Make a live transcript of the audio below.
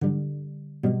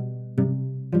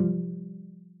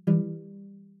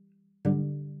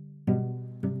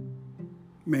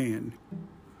Man,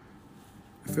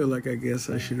 I feel like I guess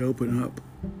I should open up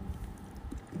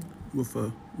with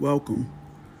a welcome.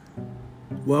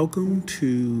 Welcome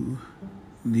to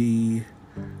the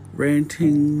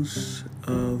Rantings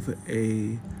of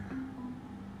a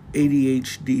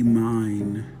ADHD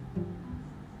mind.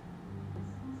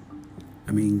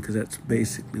 Because that's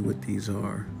basically what these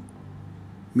are.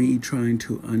 Me trying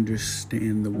to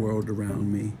understand the world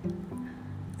around me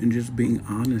and just being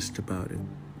honest about it.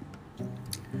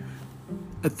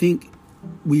 I think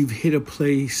we've hit a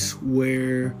place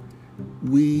where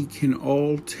we can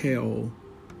all tell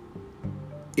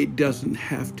it doesn't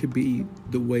have to be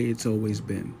the way it's always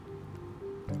been.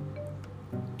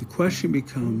 The question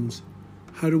becomes,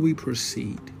 how do we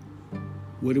proceed?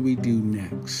 What do we do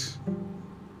next?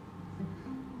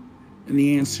 And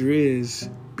the answer is,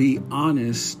 be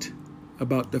honest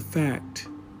about the fact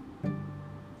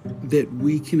that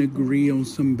we can agree on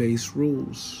some base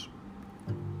rules.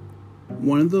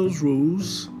 One of those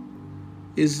rules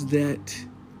is that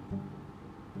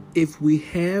if we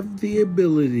have the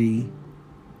ability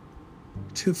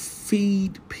to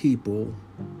feed people,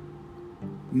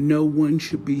 no one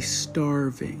should be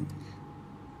starving.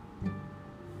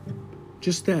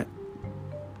 Just that.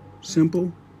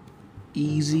 Simple,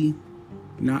 easy,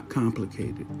 not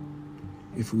complicated.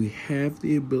 If we have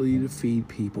the ability to feed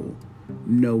people,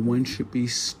 no one should be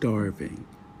starving.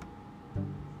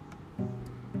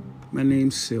 My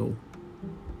name's Sil.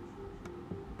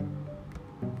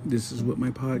 This is what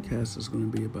my podcast is going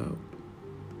to be about.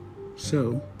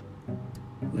 So,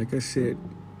 like I said,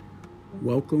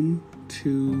 welcome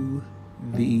to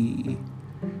the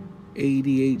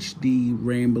ADHD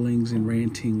ramblings and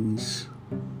rantings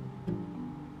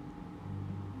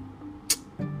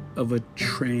of a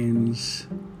trans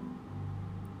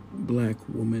black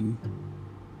woman.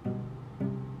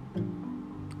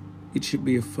 It should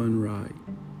be a fun ride.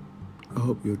 I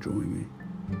hope you'll join me.